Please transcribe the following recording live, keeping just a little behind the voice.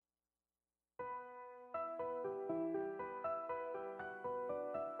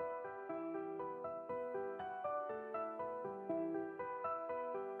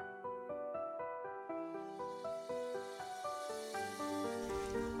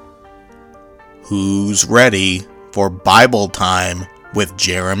Who's ready for Bible time with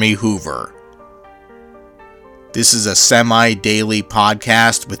Jeremy Hoover? This is a semi-daily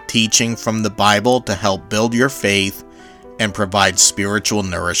podcast with teaching from the Bible to help build your faith and provide spiritual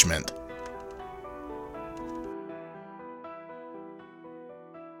nourishment.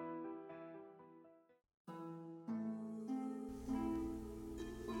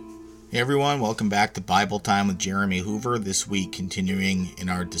 Hey everyone, welcome back to Bible Time with Jeremy Hoover. This week continuing in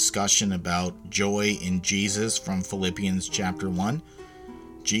our discussion about joy in Jesus from Philippians chapter 1.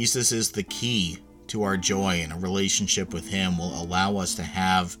 Jesus is the key to our joy, and a relationship with Him will allow us to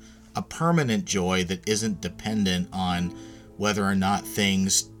have a permanent joy that isn't dependent on whether or not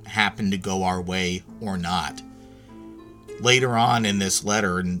things happen to go our way or not. Later on in this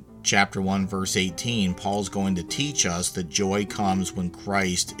letter, in chapter 1, verse 18, Paul's going to teach us that joy comes when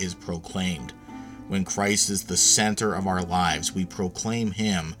Christ is proclaimed. When Christ is the center of our lives, we proclaim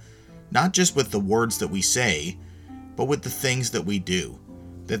Him, not just with the words that we say, but with the things that we do.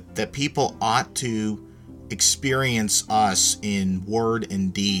 That people ought to experience us in word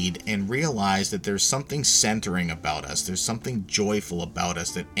and deed and realize that there's something centering about us. There's something joyful about us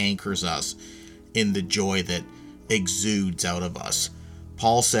that anchors us in the joy that exudes out of us.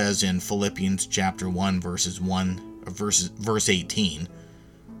 Paul says in Philippians chapter 1, verse 18,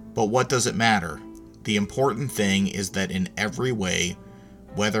 "But what does it matter? The important thing is that in every way,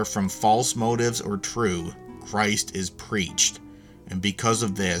 whether from false motives or true, Christ is preached, and because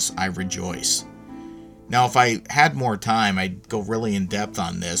of this I rejoice." Now, if I had more time, I'd go really in depth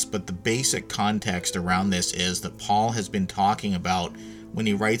on this, but the basic context around this is that Paul has been talking about, when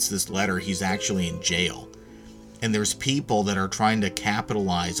he writes this letter, he's actually in jail. And there's people that are trying to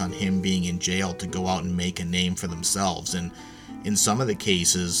capitalize on him being in jail to go out and make a name for themselves. And in some of the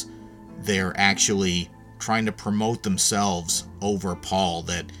cases, they're actually trying to promote themselves over Paul,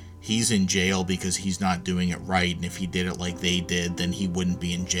 that he's in jail because he's not doing it right. And if he did it like they did, then he wouldn't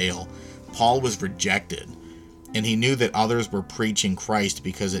be in jail. Paul was rejected, and he knew that others were preaching Christ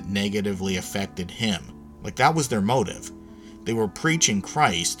because it negatively affected him. Like, that was their motive. They were preaching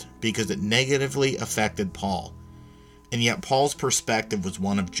Christ because it negatively affected Paul. And yet Paul's perspective was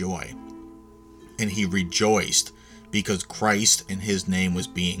one of joy, and he rejoiced because Christ and His name was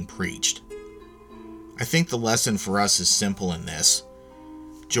being preached. I think the lesson for us is simple in this.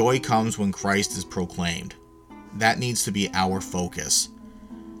 Joy comes when Christ is proclaimed. That needs to be our focus.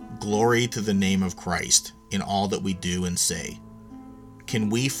 Glory to the name of Christ in all that we do and say. Can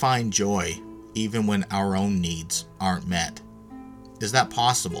we find joy even when our own needs aren't met? Is that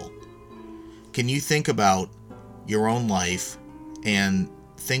possible? Can you think about your own life and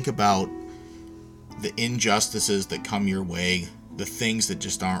think about the injustices that come your way, the things that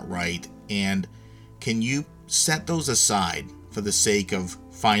just aren't right, and can you set those aside for the sake of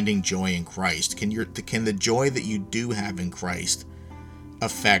finding joy in Christ? Can the joy that you do have in Christ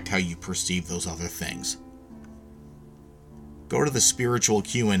affect how you perceive those other things? Go to the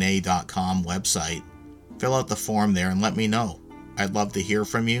spiritualqna.com website, fill out the form there, and let me know. I'd love to hear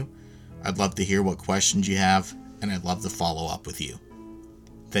from you. I'd love to hear what questions you have, and I'd love to follow up with you.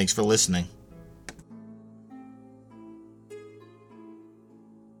 Thanks for listening.